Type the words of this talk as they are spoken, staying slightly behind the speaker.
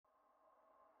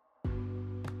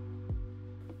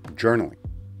Journaling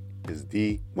is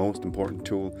the most important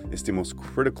tool. It's the most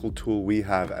critical tool we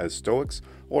have as Stoics,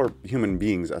 or human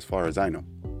beings as far as I know.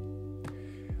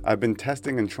 I've been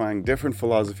testing and trying different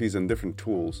philosophies and different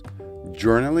tools.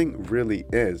 Journaling really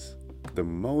is the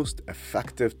most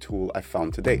effective tool I've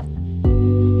found to date.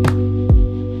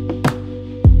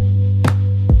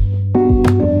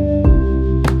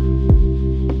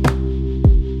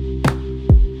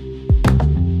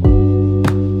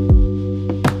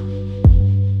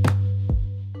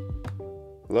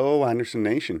 Hello, Anderson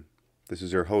Nation. This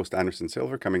is your host, Anderson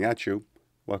Silver, coming at you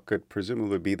what could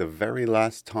presumably be the very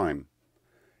last time.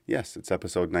 Yes, it's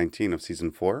episode 19 of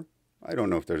season 4. I don't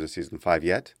know if there's a season 5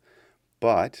 yet,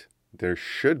 but there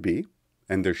should be,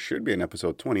 and there should be an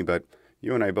episode 20, but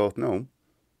you and I both know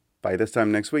by this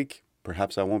time next week,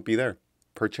 perhaps I won't be there.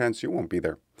 Perchance you won't be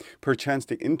there. Perchance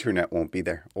the internet won't be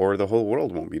there, or the whole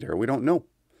world won't be there. We don't know.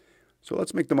 So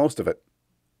let's make the most of it.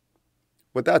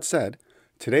 With that said,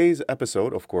 today's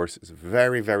episode, of course, is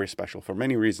very, very special for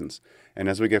many reasons. And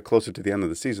as we get closer to the end of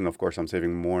the season, of course, I'm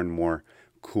saving more and more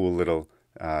cool little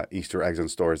Easter eggs and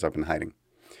stories I've been hiding.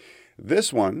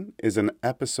 This one is an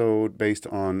episode based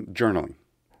on journaling.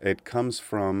 It comes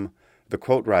from the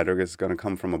quote writer. It's going to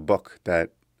come from a book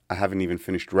that I haven't even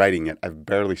finished writing yet. I've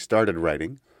barely started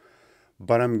writing.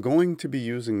 But I'm going to be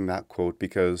using that quote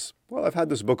because, well, I've had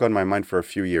this book on my mind for a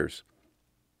few years.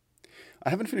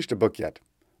 I haven't finished a book yet.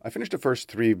 I finished the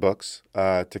first 3 books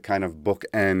to kind of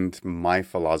bookend my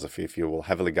philosophy, if you will,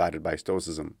 heavily guided by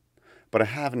Stoicism. But I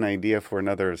have an idea for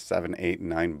another 7, 8,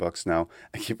 9 books now.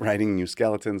 I keep writing new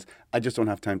skeletons. I just don't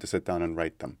have time to sit down and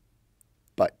write them.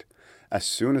 But as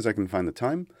soon as I can find the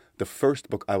time, the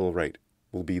first book I will write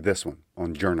will be this one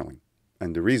on journaling.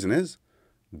 And the reason is,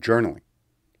 journaling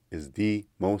is the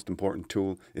most important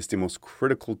tool. It's the most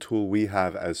critical tool we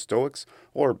have as Stoics,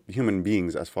 or human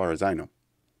beings as far as I know.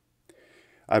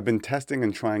 I've been testing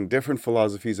and trying different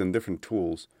philosophies and different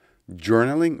tools.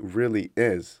 Journaling really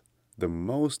is the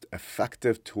most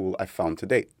effective tool I've found to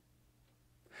date.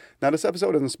 Now, this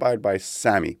episode is inspired by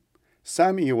Sammy.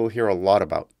 Sammy you will hear a lot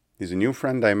about. He's a new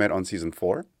friend I met on season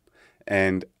 4.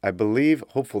 And I believe,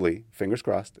 hopefully, fingers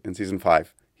crossed, in season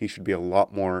 5, he should be a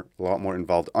lot more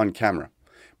involved on camera.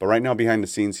 But right now, behind the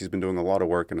scenes, he's been doing a lot of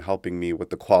work and helping me with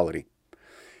the quality.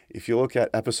 If you look at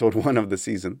episode 1 of the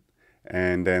season,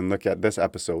 and then look at this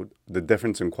episode, the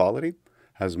difference in quality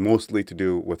has mostly to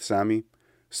do with Sammy,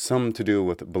 some to do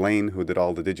with Blaine, who did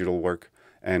all the digital work,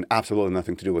 and absolutely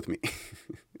nothing to do with me.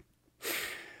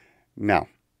 Now,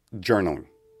 journaling.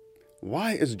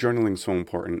 Why is journaling so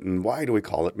important, and why do we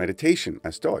call it meditation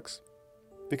as Stoics?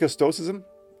 Because Stoicism,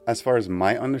 as far as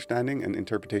my understanding and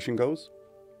interpretation goes,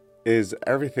 is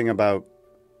everything about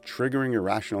triggering your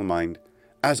rational mind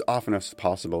as often as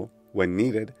possible, when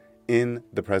needed, in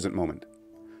the present moment.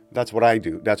 That's what I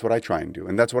do. That's what I try and do.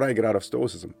 And that's what I get out of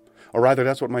Stoicism. Or rather,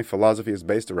 that's what my philosophy is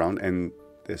based around. And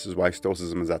this is why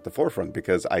Stoicism is at the forefront,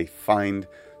 because I find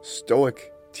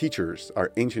Stoic teachers,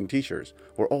 our ancient teachers,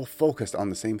 were all focused on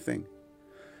the same thing.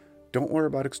 Don't worry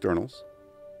about externals.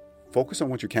 Focus on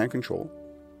what you can control.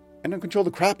 And then control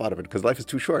the crap out of it, because life is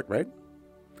too short, right?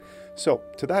 So,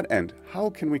 to that end, how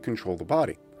can we control the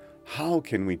body? How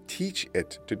can we teach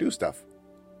it to do stuff?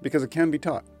 Because it can be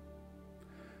taught.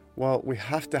 Well, we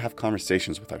have to have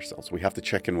conversations with ourselves. We have to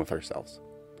check in with ourselves.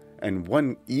 And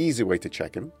one easy way to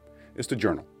check in is to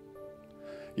journal.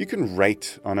 You can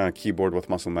write on a keyboard with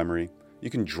muscle memory. You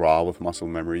can draw with muscle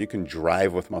memory. You can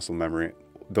drive with muscle memory.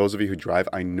 Those of you who drive,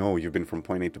 I know you've been from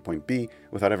point A to point B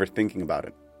without ever thinking about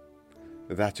it.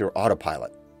 That's your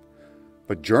autopilot.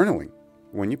 But journaling,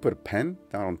 when you put a pen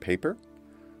down on paper,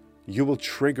 you will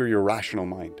trigger your rational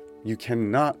mind. You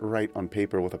cannot write on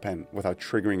paper with a pen without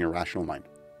triggering your rational mind.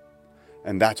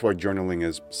 And that's why journaling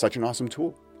is such an awesome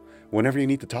tool. Whenever you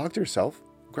need to talk to yourself,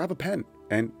 grab a pen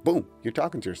and boom, you're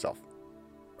talking to yourself.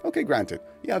 Okay, granted,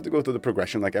 you have to go through the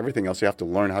progression like everything else. You have to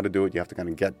learn how to do it. You have to kind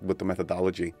of get with the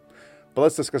methodology. But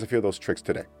let's discuss a few of those tricks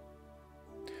today.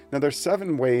 Now, there's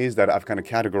 7 ways that I've kind of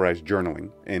categorized journaling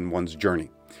in one's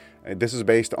journey. This is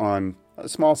based on a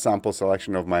small sample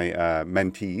selection of my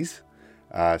mentees,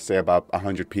 say about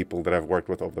 100 people that I've worked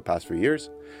with over the past few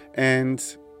years. And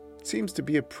it seems to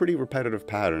be a pretty repetitive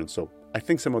pattern, so I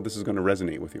think some of this is going to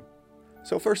resonate with you.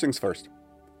 So first things first.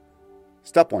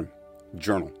 Step 1,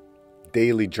 journal.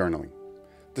 Daily journaling.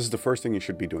 This is the first thing you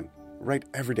should be doing. Write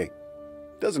every day.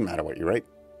 Doesn't matter what you write.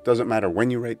 Doesn't matter when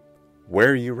you write,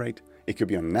 where you write. It could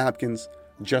be on napkins.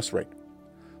 Just write.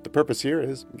 The purpose here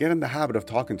is get in the habit of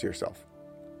talking to yourself.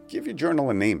 Give your journal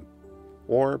a name,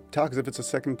 or talk as if it's a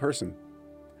second person.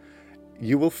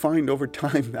 You will find over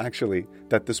time, actually,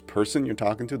 that this person you're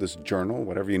talking to, this journal,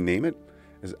 whatever you name it,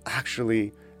 is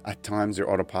actually At times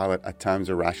your autopilot, at times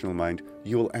your rational mind,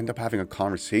 you will end up having a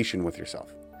conversation with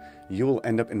yourself. You will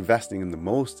end up investing in the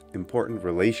most important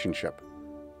relationship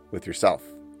with yourself.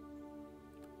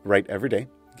 Write every day,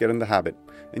 get in the habit,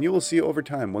 and you will see over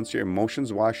time, once your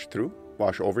emotions wash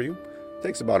over you, it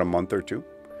takes about a month or two,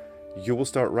 you will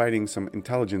start writing some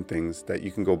intelligent things that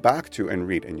you can go back to and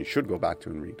read, and you should go back to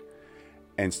and read,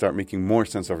 and start making more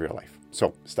sense of your life.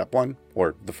 So, step one,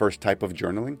 or the first type of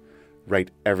journaling,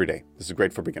 write every day. This is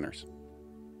great for beginners.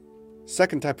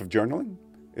 Second type of journaling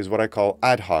is what I call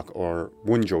ad hoc or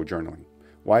Wunjo journaling.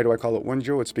 Why do I call it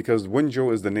Wunjo? It's because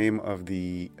Wunjo is the name of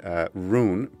the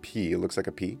rune, P. It looks like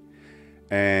a P.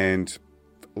 And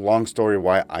long story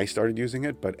why I started using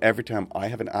it, but every time I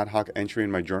have an ad hoc entry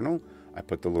in my journal, I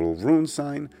put the little rune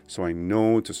sign so I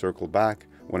know to circle back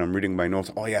when I'm reading my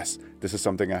notes. Oh yes, this is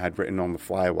something I had written on the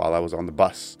fly while I was on the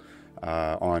bus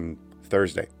on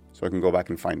Thursday. So I can go back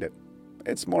and find it.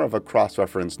 It's more of a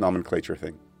cross-reference nomenclature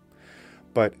thing.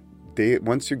 But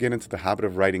once you get into the habit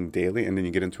of writing daily and then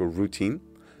you get into a routine,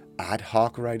 ad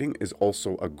hoc writing is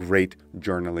also a great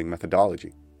journaling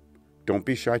methodology. Don't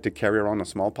be shy to carry around a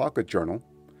small pocket journal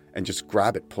and just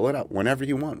grab it, pull it out whenever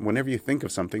you want, whenever you think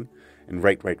of something, and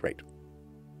write.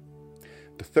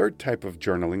 The third type of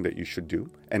journaling that you should do,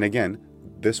 and again,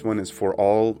 this one is for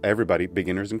everybody,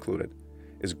 beginners included,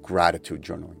 is gratitude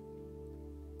journaling.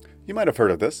 You might have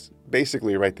heard of this.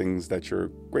 Basically, you write things that you're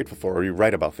grateful for, or you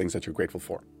write about things that you're grateful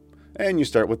for. And you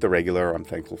start with the regular, I'm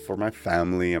thankful for my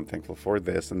family, I'm thankful for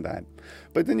this and that.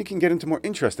 But then you can get into more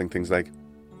interesting things like,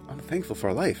 I'm thankful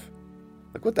for life.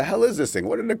 Like, what the hell is this thing?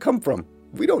 Where did it come from?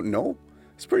 We don't know.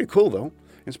 It's pretty cool, though.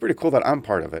 It's pretty cool that I'm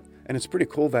part of it. And it's pretty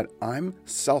cool that I'm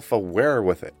self-aware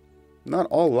with it. Not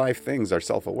all life things are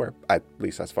self-aware, at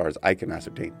least as far as I can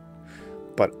ascertain.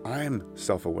 But I'm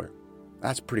self-aware.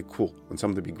 That's pretty cool and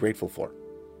something to be grateful for.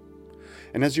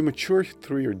 And as you mature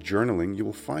through your journaling, you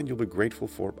will find you'll be grateful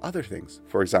for other things.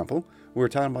 For example, we were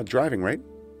talking about driving, right?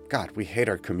 God, we hate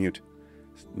our commute.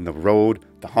 The road,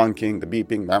 the honking, the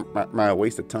beeping, my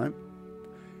wasted time.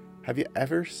 Have you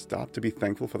ever stopped to be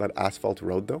thankful for that asphalt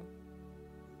road, though?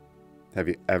 Have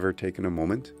you ever taken a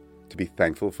moment to be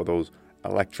thankful for those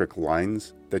electric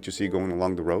lines that you see going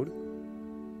along the road?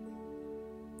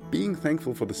 Being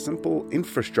thankful for the simple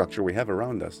infrastructure we have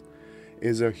around us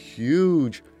is a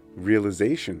huge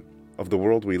realization of the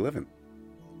world we live in.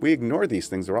 We ignore these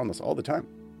things around us all the time.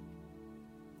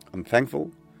 I'm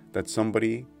thankful that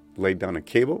somebody laid down a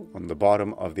cable on the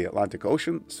bottom of the Atlantic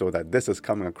Ocean so that this is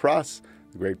coming across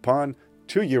the Great Pond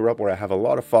to Europe, where I have a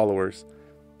lot of followers.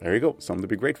 There you go, something to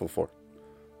be grateful for.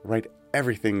 Write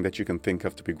everything that you can think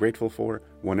of to be grateful for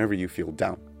whenever you feel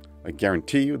down. I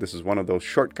guarantee you this is one of those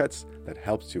shortcuts that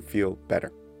helps you feel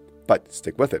better. But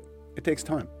stick with it. It takes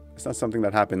time. It's not something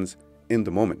that happens in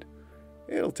the moment.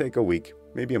 It'll take a week,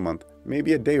 maybe a month,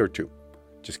 maybe a day or two.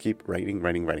 Just keep writing.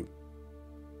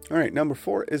 All right, number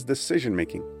 4 is decision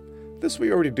making. This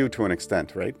we already do to an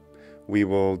extent, right? We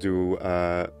will do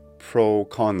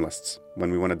pro-con lists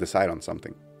when we want to decide on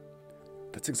something.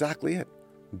 That's exactly it.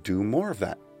 Do more of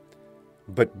that.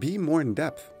 But be more in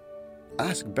depth.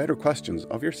 Ask better questions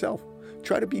of yourself.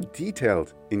 Try to be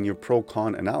detailed in your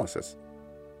pro-con analysis.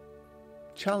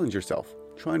 Challenge yourself.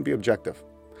 Try and be objective.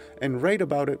 And write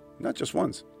about it, not just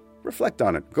once. Reflect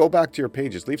on it. Go back to your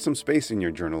pages. Leave some space in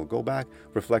your journal. Go back,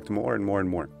 reflect more and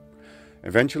more.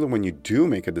 Eventually, when you do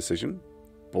make a decision,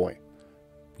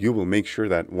 you will make sure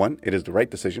that 1, it is the right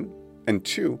decision. And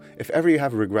 2, if ever you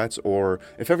have regrets, or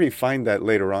if ever you find that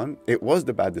later on it was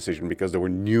the bad decision because there were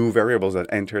new variables that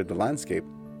entered the landscape,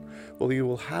 you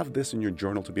will have this in your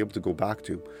journal to be able to go back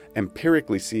to,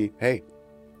 empirically see, hey,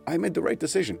 I made the right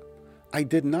decision. I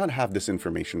did not have this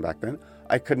information back then.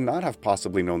 I could not have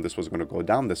possibly known this was going to go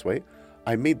down this way.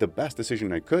 I made the best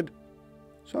decision I could,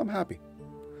 so I'm happy.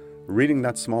 Reading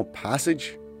that small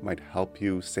passage might help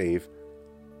you save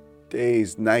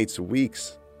days, nights,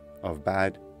 weeks of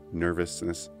bad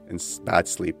nervousness and bad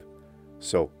sleep.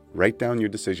 So write down your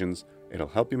decisions. It'll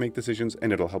help you make decisions,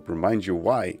 and it'll help remind you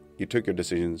why you took your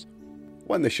decisions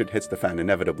when the shit hits the fan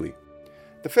inevitably.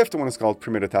 The 5th one is called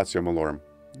premeditatio malorum.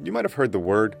 You might have heard the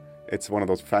word. It's one of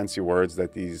those fancy words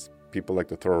that these people like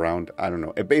to throw around. I don't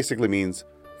know. It basically means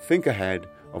think ahead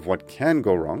of what can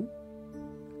go wrong,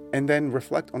 and then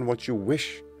reflect on what you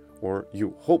wish or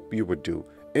you hope you would do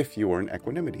if you were in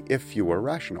equanimity, if you were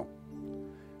rational.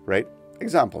 Right?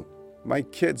 Example, my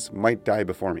kids might die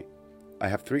before me. I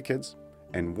have 3 kids,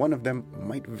 and one of them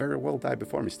might very well die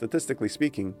before me. Statistically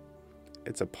speaking,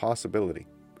 it's a possibility.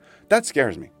 That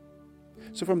scares me.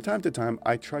 So from time to time,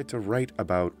 I try to write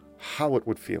about how it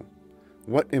would feel,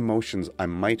 what emotions I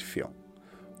might feel,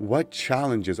 what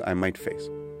challenges I might face.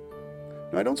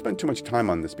 Now, I don't spend too much time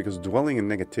on this because dwelling in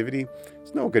negativity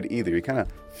is no good either. You kind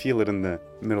of feel it in the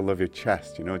middle of your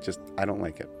chest, I don't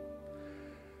like it.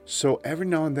 So every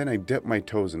now and then I dip my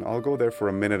toes in. I'll go there for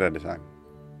a minute at a time.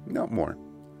 Not more,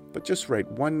 but just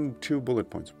write 1-2 bullet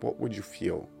points. What would you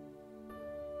feel?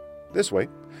 This way,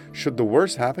 should the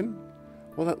worst happen,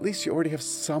 well, at least you already have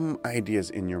some ideas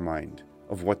in your mind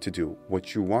of what to do,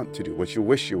 what you want to do, what you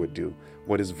wish you would do,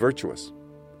 what is virtuous.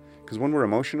 Because when we're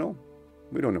emotional,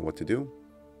 we don't know what to do.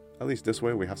 At least this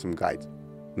way we have some guide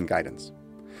and guidance.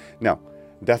 Now,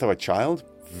 death of a child,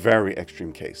 very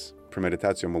extreme case.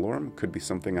 Premeditatio malorum could be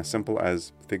something as simple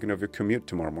as thinking of your commute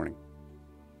tomorrow morning.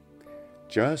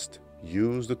 Just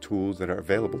use the tools that are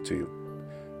available to you.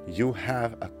 You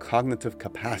have a cognitive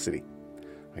capacity.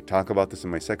 I talk about this in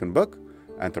my second book,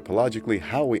 Anthropologically,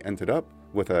 How We Ended Up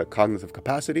with a Cognitive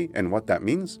Capacity and what that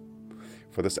means.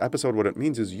 For this episode, what it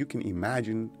means is you can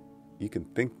imagine, you can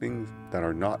think things that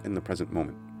are not in the present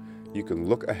moment. You can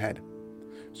look ahead.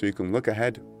 So you can look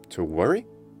ahead to worry,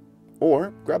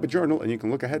 or grab a journal and you can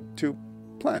look ahead to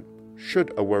plan.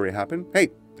 Should a worry happen, hey,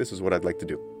 this is what I'd like to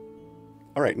do.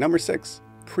 All right, number 6,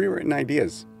 pre-written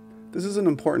ideas. This is an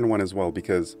important one as well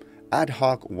because ad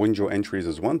hoc window entries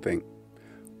is one thing.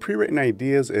 Pre-written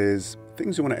ideas is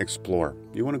things you want to explore,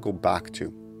 you want to go back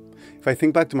to. If I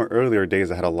think back to my earlier days,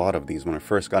 I had a lot of these when I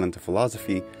first got into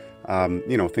philosophy.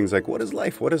 Things like, what is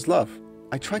life? What is love?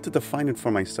 I tried to define it for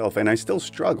myself and I still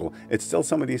struggle. It's still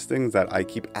some of these things that I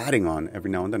keep adding on every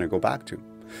now and then I go back to.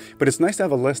 But it's nice to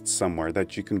have a list somewhere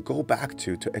that you can go back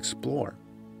to explore.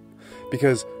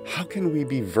 Because how can we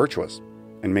be virtuous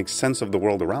and make sense of the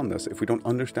world around us if we don't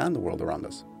understand the world around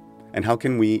us? And how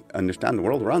can we understand the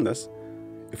world around us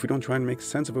if we don't try and make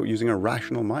sense of it using a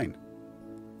rational mind?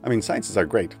 I mean, sciences are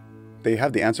great. They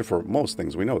have the answer for most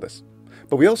things, we know this.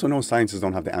 But we also know sciences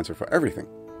don't have the answer for everything.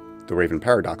 The Raven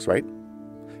Paradox, right?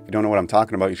 If you don't know what I'm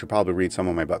talking about, you should probably read some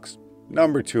of my books.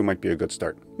 Number 2 might be a good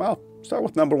start. Well, start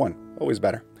with number 1. Always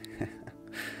better.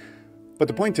 But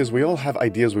the point is, we all have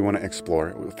ideas we want to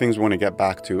explore, things we want to get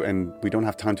back to, and we don't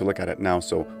have time to look at it now.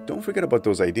 So don't forget about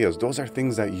those ideas. Those are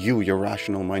things that your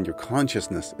rational mind, your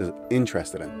consciousness is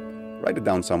interested in. Write it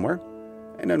down somewhere,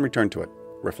 and then return to it.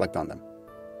 Reflect on them.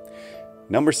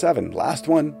 Number 7, last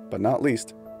one, but not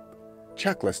least,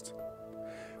 checklist.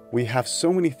 We have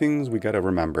so many things we got to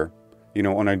remember.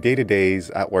 On our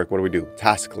day-to-days at work, what do we do?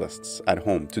 Task lists. At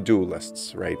home, to-do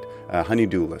lists, right?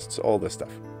 Honey-do lists, all this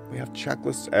stuff. We have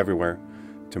checklists everywhere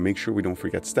to make sure we don't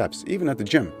forget steps. Even at the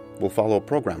gym, we'll follow a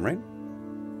program, right?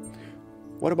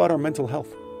 What about our mental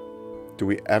health? Do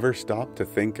we ever stop to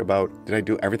think about, did I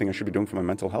do everything I should be doing for my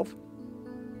mental health?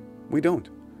 We don't,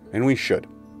 and we should.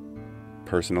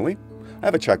 Personally, I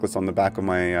have a checklist on the back of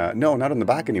my, no, not on the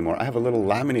back anymore. I have a little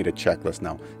laminated checklist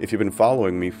now. If you've been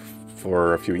following me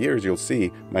for a few years, you'll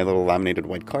see my little laminated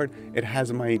white card. It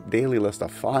has my daily list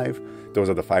of 5. Those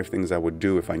are the 5 things I would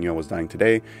do if I knew I was dying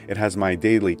today. It has my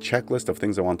daily checklist of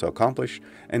things I want to accomplish.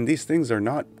 And these things are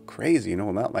not crazy,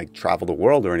 not like travel the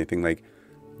world or anything. Like,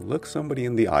 look somebody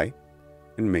in the eye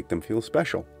and make them feel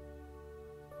special.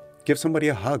 Give somebody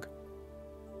a hug.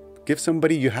 Give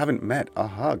somebody you haven't met a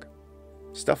hug.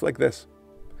 Stuff like this.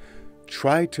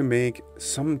 Try to make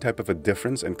some type of a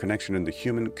difference and connection in the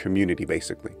human community,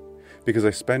 basically. Because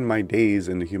I spend my days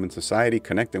in the human society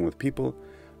connecting with people,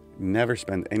 never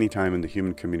spend any time in the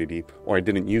human community, or I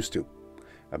didn't used to.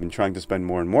 I've been trying to spend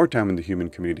more and more time in the human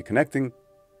community connecting,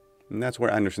 and that's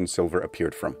where Anderson Silver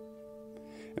appeared from.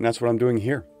 And that's what I'm doing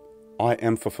here. I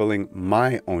am fulfilling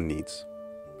my own needs.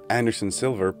 Anderson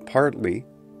Silver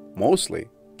mostly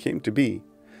came to be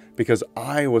because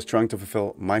I was trying to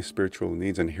fulfill my spiritual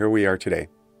needs, and here we are today.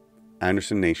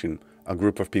 Anderson Nation, a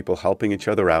group of people helping each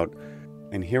other out,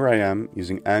 and here I am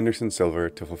using Anderson Silver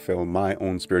to fulfill my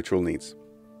own spiritual needs.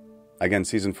 Again,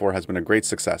 Season 4 has been a great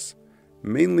success,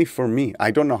 mainly for me.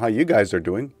 I don't know how you guys are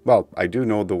doing. Well, I do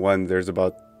know there's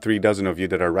about 3 dozen of you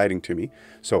that are writing to me.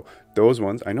 So those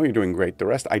ones, I know you're doing great. The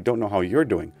rest, I don't know how you're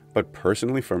doing. But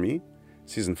personally for me,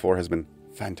 Season 4 has been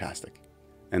fantastic.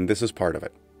 And this is part of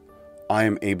it. I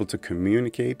am able to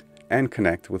communicate and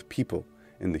connect with people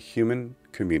in the human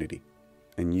community.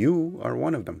 And you are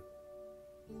one of them.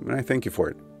 And I thank you for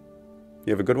it.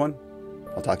 You have a good one.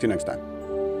 I'll talk to you next time.